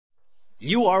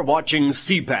You are watching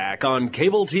CPAC on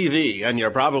cable TV, and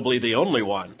you're probably the only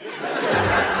one.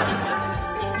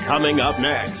 Coming up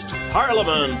next,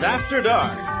 Parliament After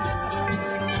Dark.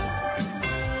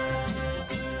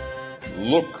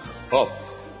 Look up.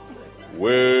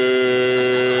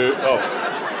 Way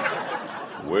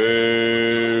up.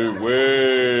 Way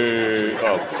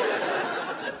up.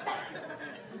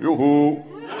 Yoo-hoo.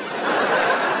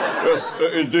 Yes,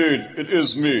 indeed, it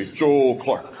is me, Joe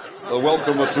Clark.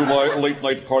 Welcome to my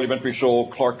late-night parliamentary show,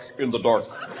 Clark in the Dark.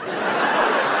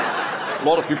 A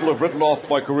lot of people have written off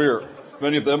my career.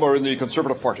 Many of them are in the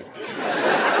Conservative Party.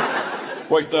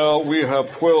 Right now, we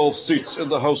have 12 seats in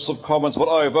the House of Commons, but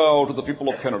I vow to the people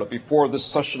of Canada, before this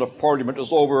session of Parliament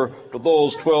is over, to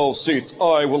those 12 seats,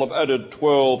 I will have added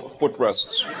 12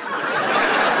 footrests. Okay,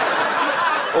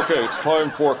 it's time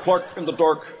for Clark in the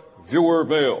Dark Viewer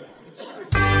Mail.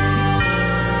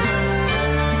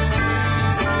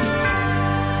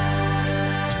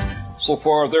 So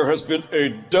far, there has been a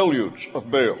deluge of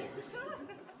mail.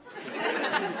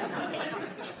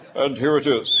 And here it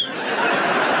is.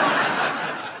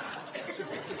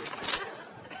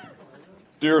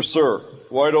 Dear sir,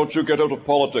 why don't you get out of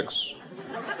politics?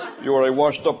 You are a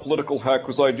washed-up political hack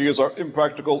whose ideas are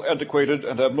impractical, antiquated,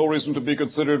 and have no reason to be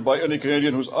considered by any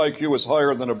Canadian whose IQ is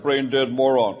higher than a brain-dead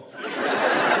moron.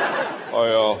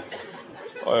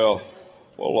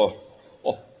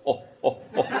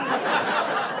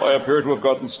 I appear to have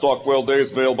gotten Stockwell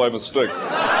Day's mail by mistake.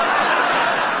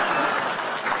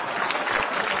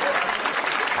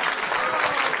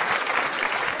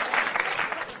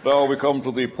 Now we come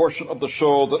to the portion of the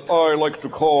show that I like to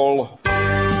call the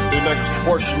next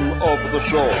portion of the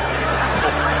show.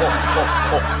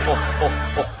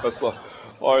 Yes,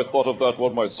 I thought of that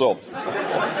one myself.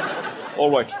 All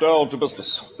right, down to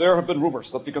business. There have been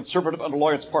rumors that the Conservative and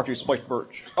Alliance parties might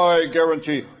merge. I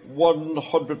guarantee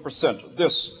 100%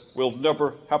 this will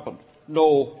never happen.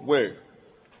 No way.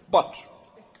 But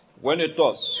when it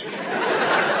does,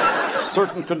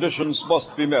 certain conditions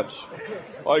must be met.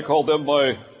 I call them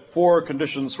my 4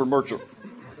 conditions for merger.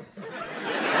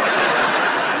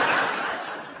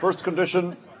 First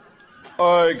condition,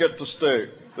 I get to stay.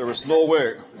 There is no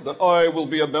way that I will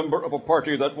be a member of a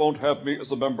party that won't have me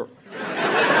as a member.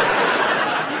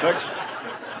 Next,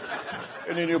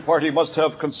 any new party must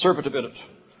have Conservative in it.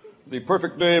 The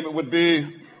perfect name would be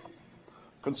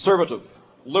Conservative,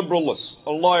 Liberalist,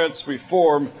 Alliance,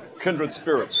 Reform, Kindred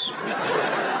Spirits.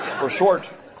 For short,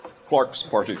 Clark's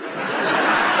Party. Oh,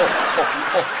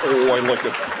 I like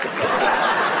it.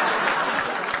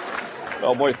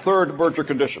 Now, my third merger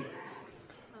condition.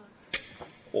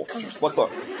 Oh, geez, what the?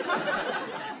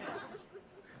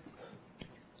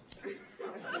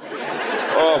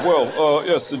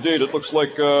 Yes, indeed, it looks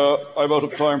like I'm out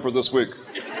of time for this week.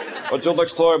 Until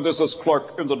next time, this is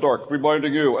Clark in the Dark,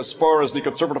 reminding you, as far as the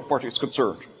Conservative Party is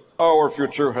concerned, our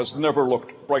future has never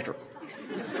looked brighter.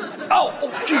 Ow!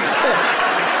 Oh, geez! Oh.